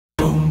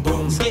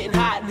It's getting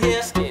hot in here.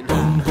 It's getting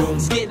hot.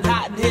 It's getting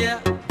hot in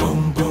here.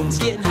 It's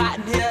getting hot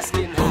in here. It's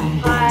getting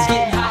hot. It's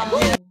getting hot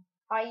in here.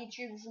 Hi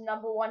YouTube, this is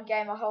 #1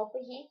 gamer helper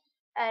here,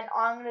 and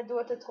I'm going to do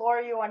a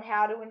tutorial on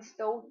how to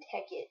install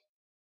tekkit.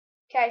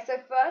 Okay, so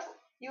first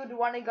you would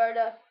want to go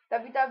to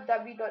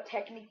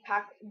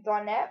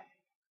www.technicpack.net.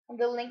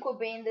 The link will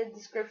be in the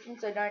description,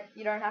 so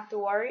you don't have to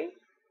worry.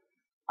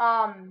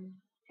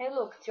 Hey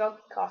look, it's your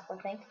cost, I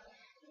think.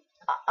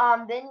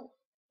 Then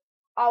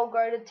I'll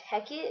go to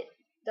tekkit.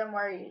 Don't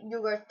worry,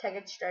 you'll go to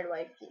tekkit straight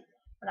away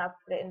when I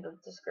put it in the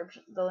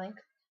description, the link.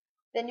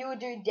 Then you would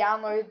do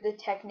download the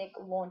Tekkit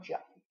launcher.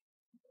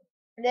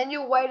 And then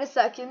you'll wait a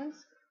few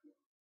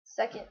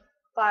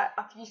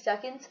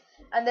seconds,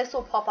 and this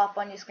will pop up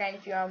on your screen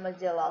if you're on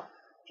Mozilla.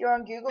 If you're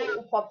on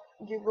Google,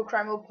 Google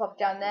Chrome will pop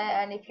down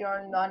there, and if you're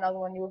on another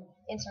one, your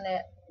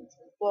Internet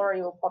Explorer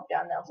will pop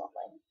down there or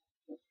something.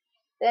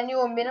 Then you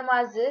will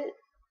minimize it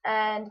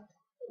and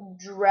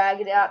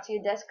drag it out to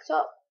your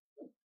desktop.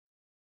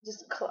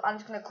 I'm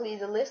just gonna clear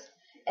the list,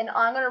 and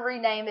I'm gonna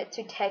rename it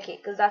to tekkit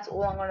because that's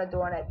all I'm gonna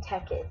do on it,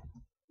 tekkit.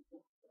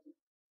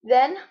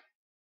 Then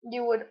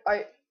you would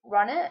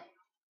run it.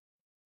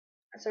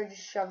 So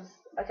just shove.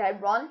 Okay,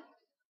 run.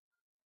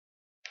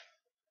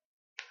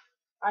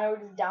 I will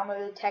just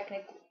download the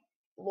Tekkit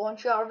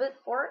launcher of it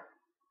for it.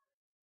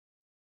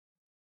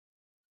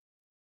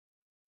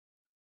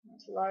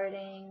 It's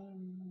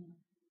loading.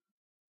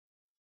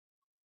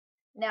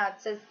 Now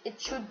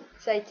it should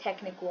say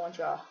Tekkit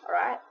launcher. All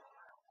right.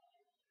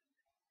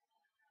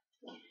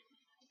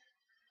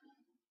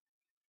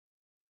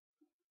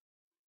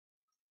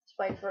 Just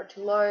wait for it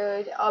to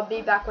load. I'll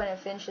be back when it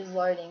finishes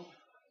loading.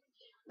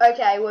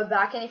 Okay, we're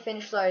back and it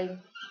finished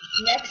loading.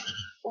 Next,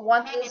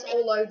 once this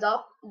all loads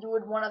up, you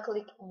would want to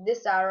click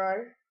this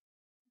arrow,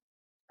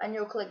 and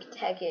you'll click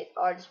tekkit.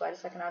 Oh, just wait a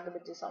second, I'm gonna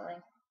do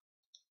something.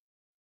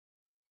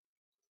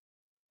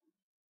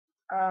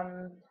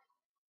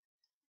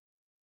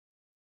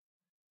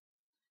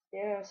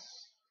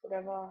 Yes,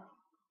 whatever.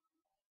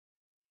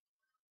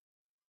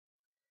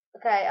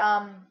 Okay,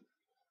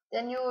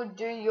 then you would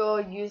do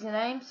your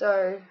username.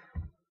 So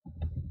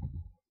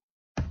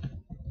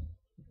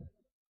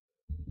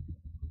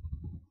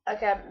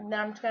okay, then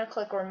I'm just gonna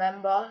click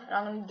remember, and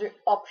I'm gonna do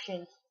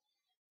options,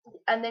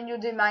 and then you'll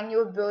do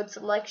manual build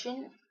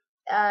selection,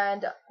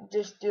 and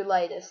just do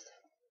latest.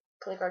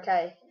 Click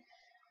OK.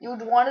 You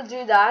would want to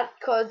do that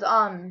because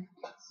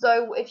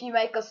so if you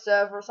make a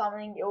server or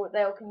something,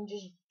 they can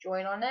just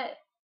join on it.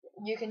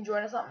 You can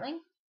join or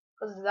something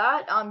because of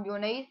that. You'll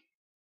need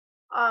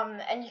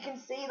and you can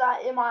see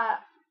that in my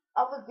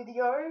other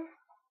video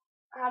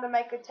how to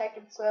make a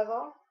tekkit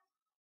server.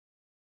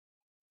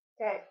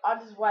 Okay, I'll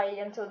just wait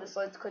until this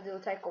loads because it'll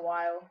take a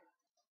while.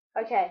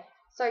 Okay,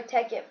 so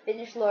tekkit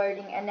finished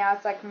loading, and now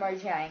it's like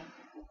Mojang.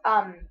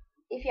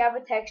 If you have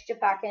a texture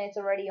pack and it's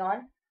already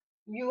on,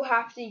 you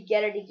have to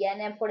get it again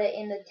and put it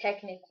in the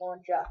Tekkit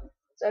launcher.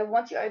 So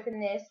once you open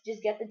this,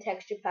 just get the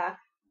texture pack.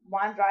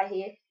 Mine's right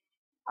here.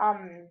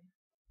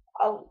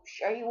 I'll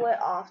show you it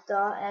after,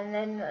 and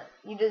then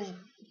you just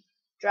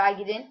drag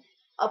it in.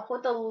 I'll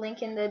put the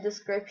link in the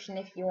description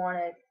if you want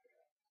it.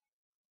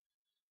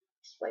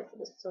 Just wait for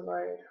this to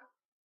load.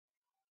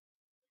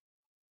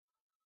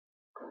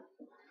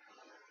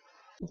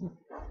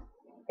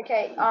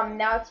 Okay,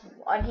 now it's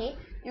on here.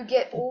 You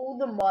get all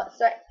the mods.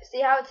 So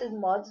see how it says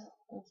mods?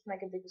 Let's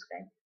make a bigger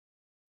screen.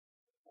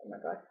 Oh my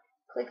god.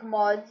 Click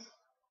mods.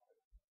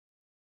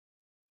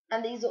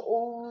 And these are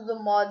all the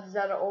mods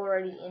that are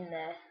already in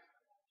there.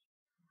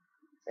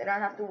 So you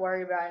don't have to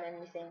worry about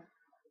anything.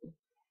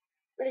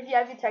 But if you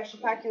have your texture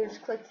pack, you'll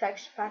just click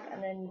texture pack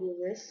and then do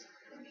this.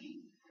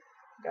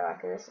 Go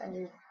like this and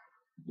just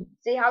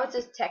see how it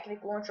says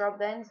Tekkit launcher up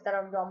there instead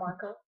of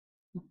Minecraft?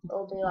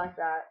 It'll be like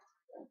that.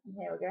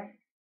 Here we go.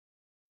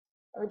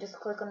 And we just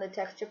click on the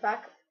texture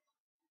pack.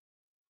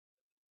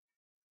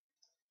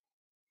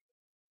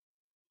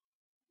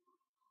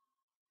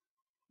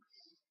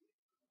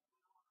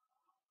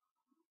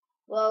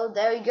 Well,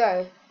 there you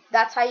go.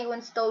 That's how you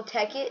install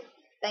tekkit.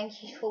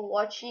 Thank you for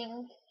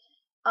watching.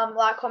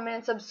 Like, comment,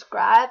 and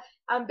subscribe.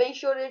 And be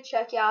sure to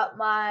check out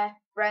my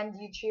friend's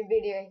YouTube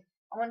video.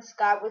 I'm on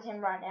Skype with him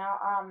right now.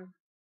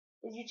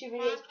 His YouTube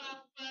video is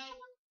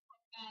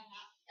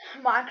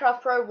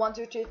Minecraft Pro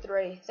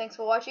 1223. Thanks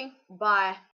for watching. Bye.